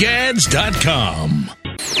 TextLinkAds.com.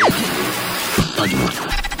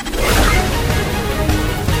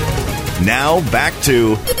 Now back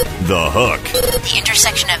to The Hook. The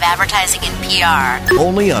intersection of advertising and PR.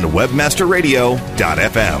 Only on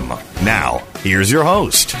WebmasterRadio.fm. Now, here's your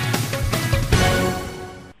host.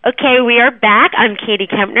 Okay, we are back. I'm Katie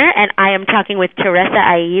Kempner, and I am talking with Teresa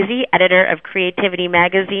Aiezi, editor of Creativity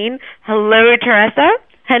Magazine. Hello, Teresa.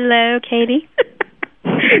 Hello, Katie. So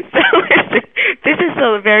this is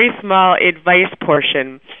a very small advice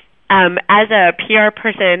portion. As a PR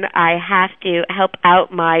person, I have to help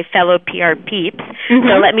out my fellow PR peeps. Mm-hmm.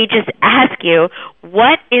 So let me just ask you,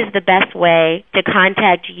 what is the best way to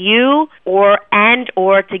contact you or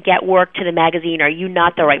to get work to the magazine? Are you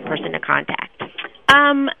not the right person to contact?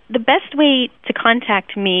 The best way to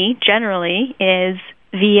contact me generally is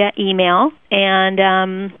via email, and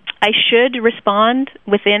I should respond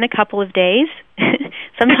within a couple of days.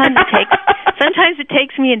 Sometimes it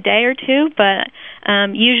takes me a day or two, but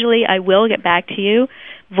usually I will get back to you.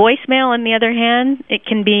 Voicemail, on the other hand, it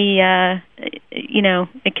can be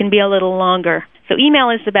it can be a little longer. So email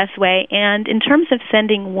is the best way. And in terms of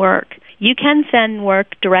sending work, you can send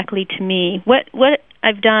work directly to me. What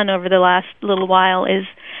I've done over the last little while is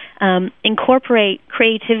incorporate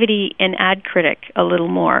creativity and Ad Critic a little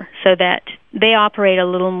more so that they operate a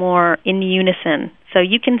little more in unison. So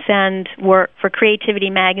you can send work for Creativity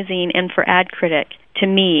Magazine and for Ad Critic to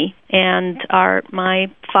me, and my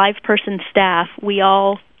 5-person staff, we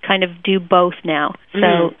all kind of do both now.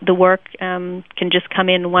 So the work can just come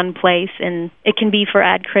in one place, and it can be for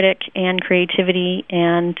Ad Critic and Creativity,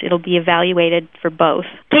 and it'll be evaluated for both.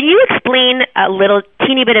 Can you explain a little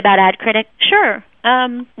teeny bit about Ad Critic? Sure.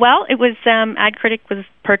 Well, it was Ad Critic was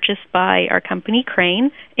purchased by our company,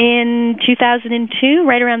 Crane, in 2002,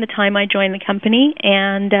 right around the time I joined the company,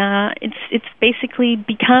 and it's basically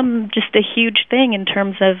become just a huge thing in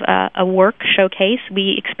terms of a work showcase.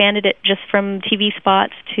 We expanded it just from TV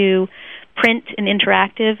spots to print and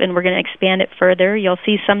interactive, and we're going to expand it further. You'll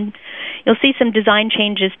see some you'll see some design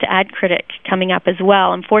changes to AdCritic coming up as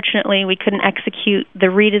well. Unfortunately, we couldn't execute the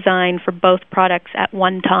redesign for both products at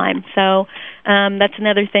one time. So that's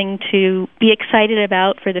another thing to be excited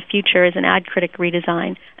about for the future is an AdCritic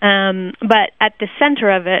redesign. But at the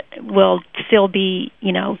center of it will still be,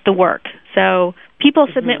 the work. So people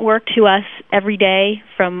submit work to us every day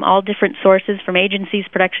from all different sources, from agencies,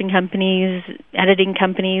 production companies, editing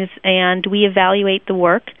companies, and we evaluate the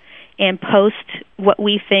work and post what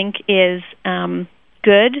we think is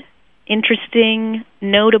good, interesting,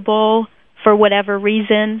 notable for whatever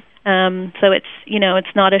reason. So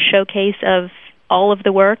it's not a showcase of all of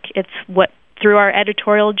the work. It's what, through our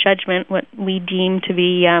editorial judgment, what we deem to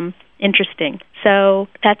be interesting. So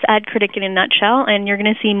that's AdCritic in a nutshell, and you're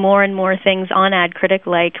going to see more and more things on AdCritic,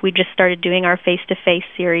 like we just started doing our face-to-face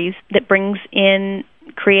series that brings in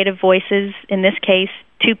creative voices, in this case,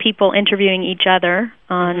 two people interviewing each other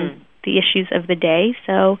on the issues of the day.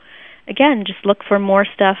 So again, just look for more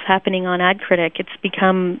stuff happening on AdCritic. It's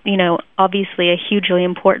become, obviously a hugely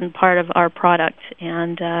important part of our product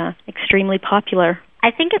and extremely popular. I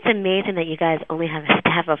think it's amazing that you guys only have a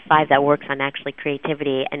staff of 5 that works on actually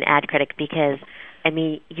creativity and AdCritic because,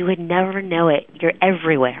 you would never know it. You're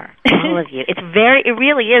everywhere, all of you. It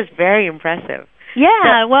really is very impressive.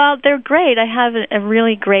 Yeah, well, they're great. I have a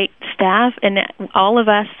really great staff, and all of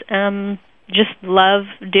us just love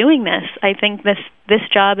doing this. I think this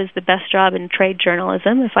job is the best job in trade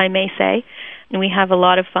journalism, if I may say, and we have a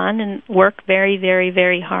lot of fun and work very, very,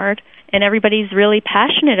 very hard. And everybody's really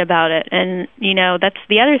passionate about it. And, that's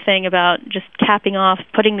the other thing about just capping off,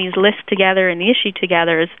 putting these lists together and the issue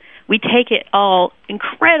together is we take it all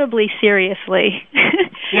incredibly seriously. We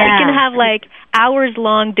can have,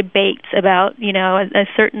 hours-long debates about, a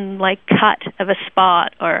certain, cut of a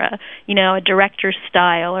spot or, a director's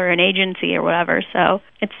style or an agency or whatever. So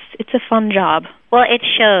it's a fun job. Well, it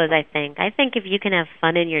shows, I think. I think if you can have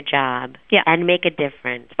fun in your job and make a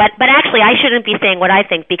difference. But actually, I shouldn't be saying what I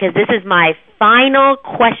think because this is my final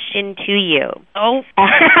question to you. Oh.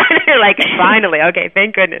 Finally. Okay,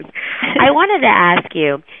 thank goodness. I wanted to ask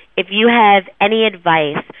you if you have any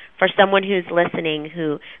advice for someone who's listening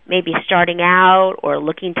who may be starting out or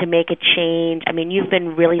looking to make a change. You've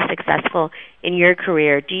been really successful in your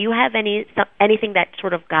career. Do you have anything that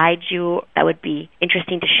sort of guides you that would be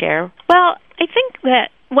interesting to share? Well, I think that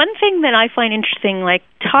one thing that I find interesting,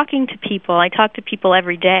 talking to people, I talk to people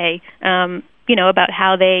every day, about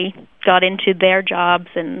how they got into their jobs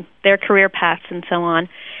and their career paths and so on.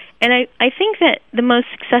 And I think that the most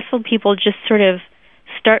successful people just sort of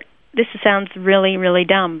start, this sounds really, really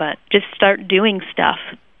dumb, but just start doing stuff.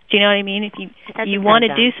 Do you know what I mean? If you want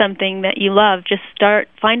to do something that you love, just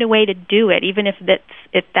find a way to do it, even if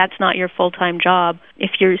that's not your full-time job.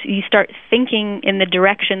 If you start thinking in the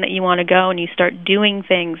direction that you want to go and you start doing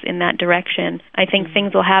things in that direction, I think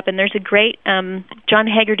things will happen. There's a great John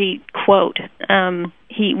Haggerty quote.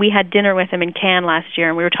 We had dinner with him in Cannes last year,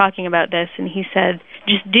 and we were talking about this, and he said,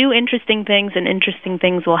 just do interesting things and interesting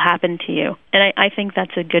things will happen to you. And I think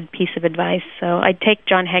that's a good piece of advice. So I'd take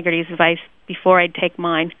John Haggerty's advice before I'd take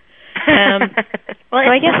mine. Well, so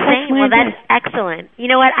I guess that's excellent. You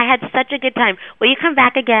know what? I had such a good time. Will you come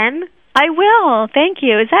back again? I will. Thank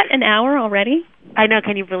you. Is that an hour already? I know.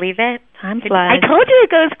 Can you believe it? Time flies. I told you it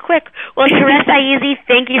goes quick. Well, Therese Aizi,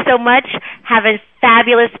 thank you so much. Have a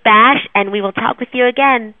fabulous bash, and we will talk with you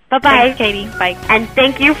again. Bye-bye. Thanks, Katie. Bye. And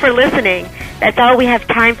thank you for listening. That's all we have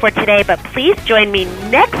time for today, but please join me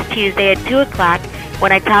next Tuesday at 2 o'clock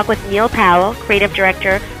when I talk with Neil Powell, Creative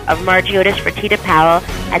Director of Margie Otis for Tita Powell,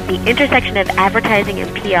 at the intersection of advertising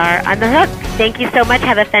and PR on The Hook. Thank you so much.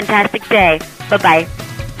 Have a fantastic day. Bye-bye.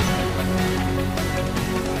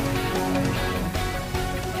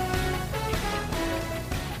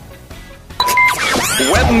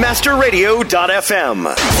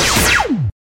 Webmasterradio.fm